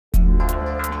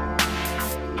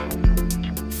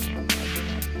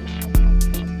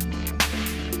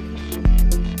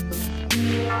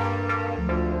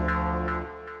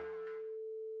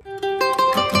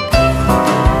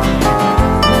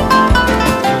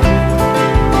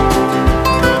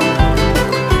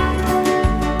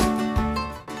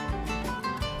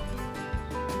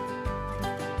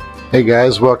Hey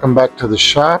guys, welcome back to the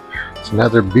shop. It's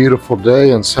another beautiful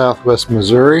day in southwest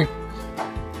Missouri.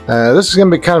 This is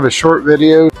going to be kind of a short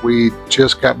video. We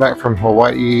just got back from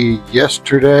Hawaii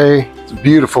yesterday. It's a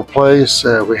beautiful place.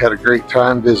 We had a great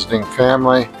time visiting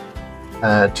family.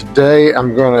 Today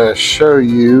I'm going to show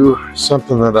you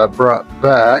something that I brought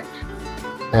back,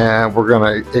 and we're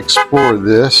going to explore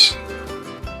this.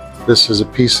 This is a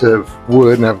piece of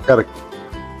wood, and I've got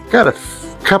a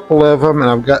couple of them, and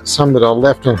I've got some that I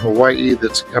left in Hawaii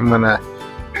that I'm gonna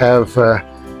have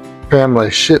family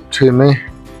shipped to me.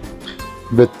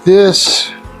 But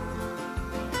this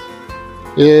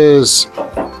is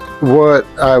what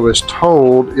I was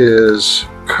told is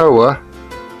koa.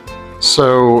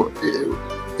 So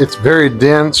it's very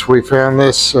dense. We found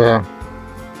this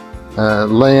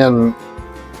laying,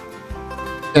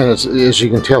 and as you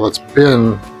can tell, it's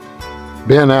been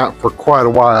out for quite a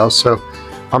while. So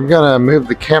I'm going to move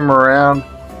the camera around,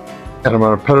 and I'm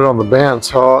going to put it on the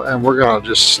bandsaw, and we're going to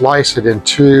just slice it in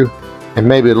two and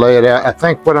maybe lay it out. I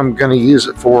think what I'm going to use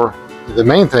it for, the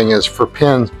main thing is for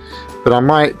pins, but I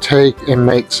might take and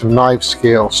make some knife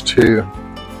scales too.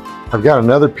 I've got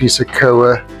another piece of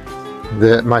koa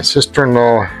that my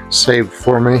sister-in-law saved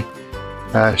for me.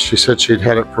 She said she'd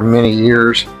had it for many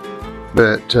years,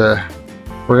 but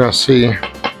we're going to see.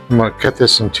 I'm going to cut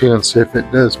this in two and see if it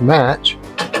does match,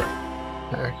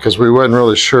 because we wasn't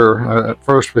really sure. At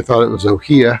first we thought it was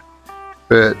Ohia,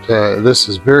 but this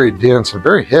is very dense and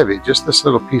very heavy. Just this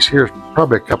little piece here is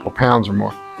probably a couple pounds or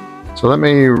more. So let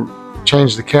me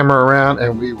change the camera around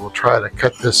and we will try to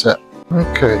cut this up.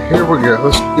 Okay, here we go.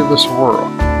 Let's give this a whirl.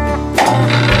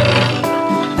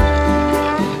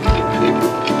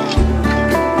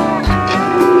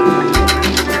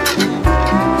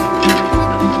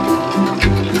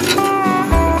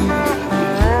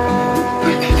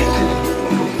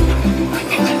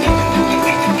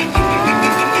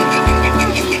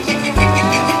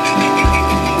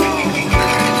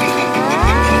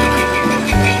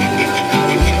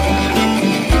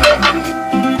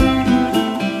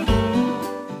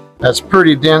 That's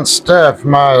pretty dense stuff.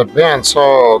 My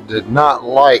bandsaw did not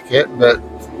like it, but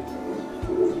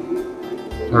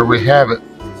there we have it.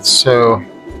 So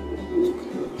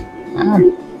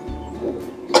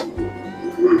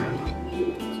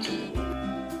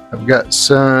I've got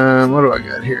some, what do I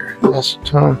got here?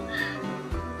 Acetone.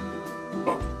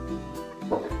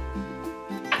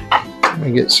 Let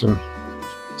me get some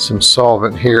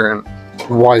solvent here and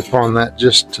wipe on that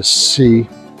just to see.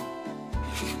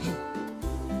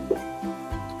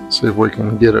 See if we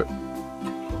can get an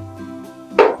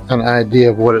idea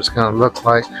of what it's going to look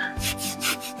like.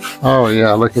 Oh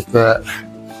yeah, look at that.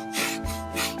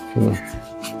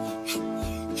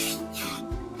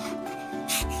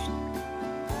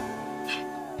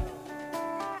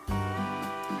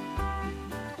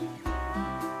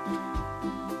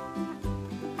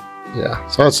 Yeah,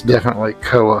 so that's definitely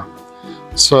koa.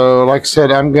 So like I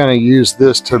said, I'm going to use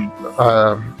this to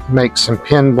make some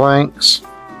pin blanks.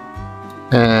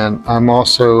 And I'm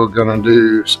also going to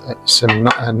do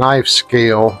a knife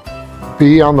scale.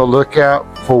 Be on the lookout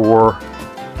for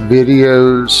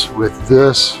videos with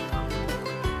this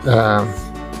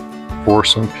for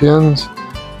some pins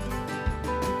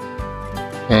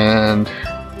and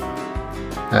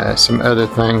some other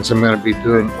things I'm going to be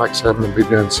doing. Like I said, I'm going to be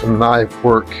doing some knife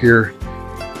work here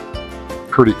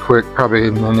pretty quick, probably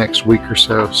in the next week or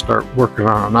so. Start working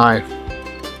on a knife.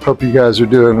 Hope you guys are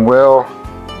doing well.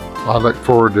 I look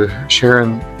forward to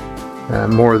sharing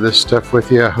more of this stuff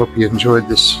with you. I hope you enjoyed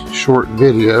this short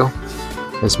video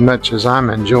as much as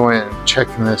I'm enjoying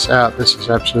checking this out. This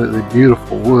is absolutely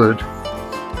beautiful wood.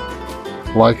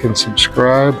 Like and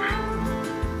subscribe,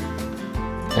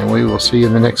 and we will see you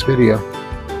in the next video.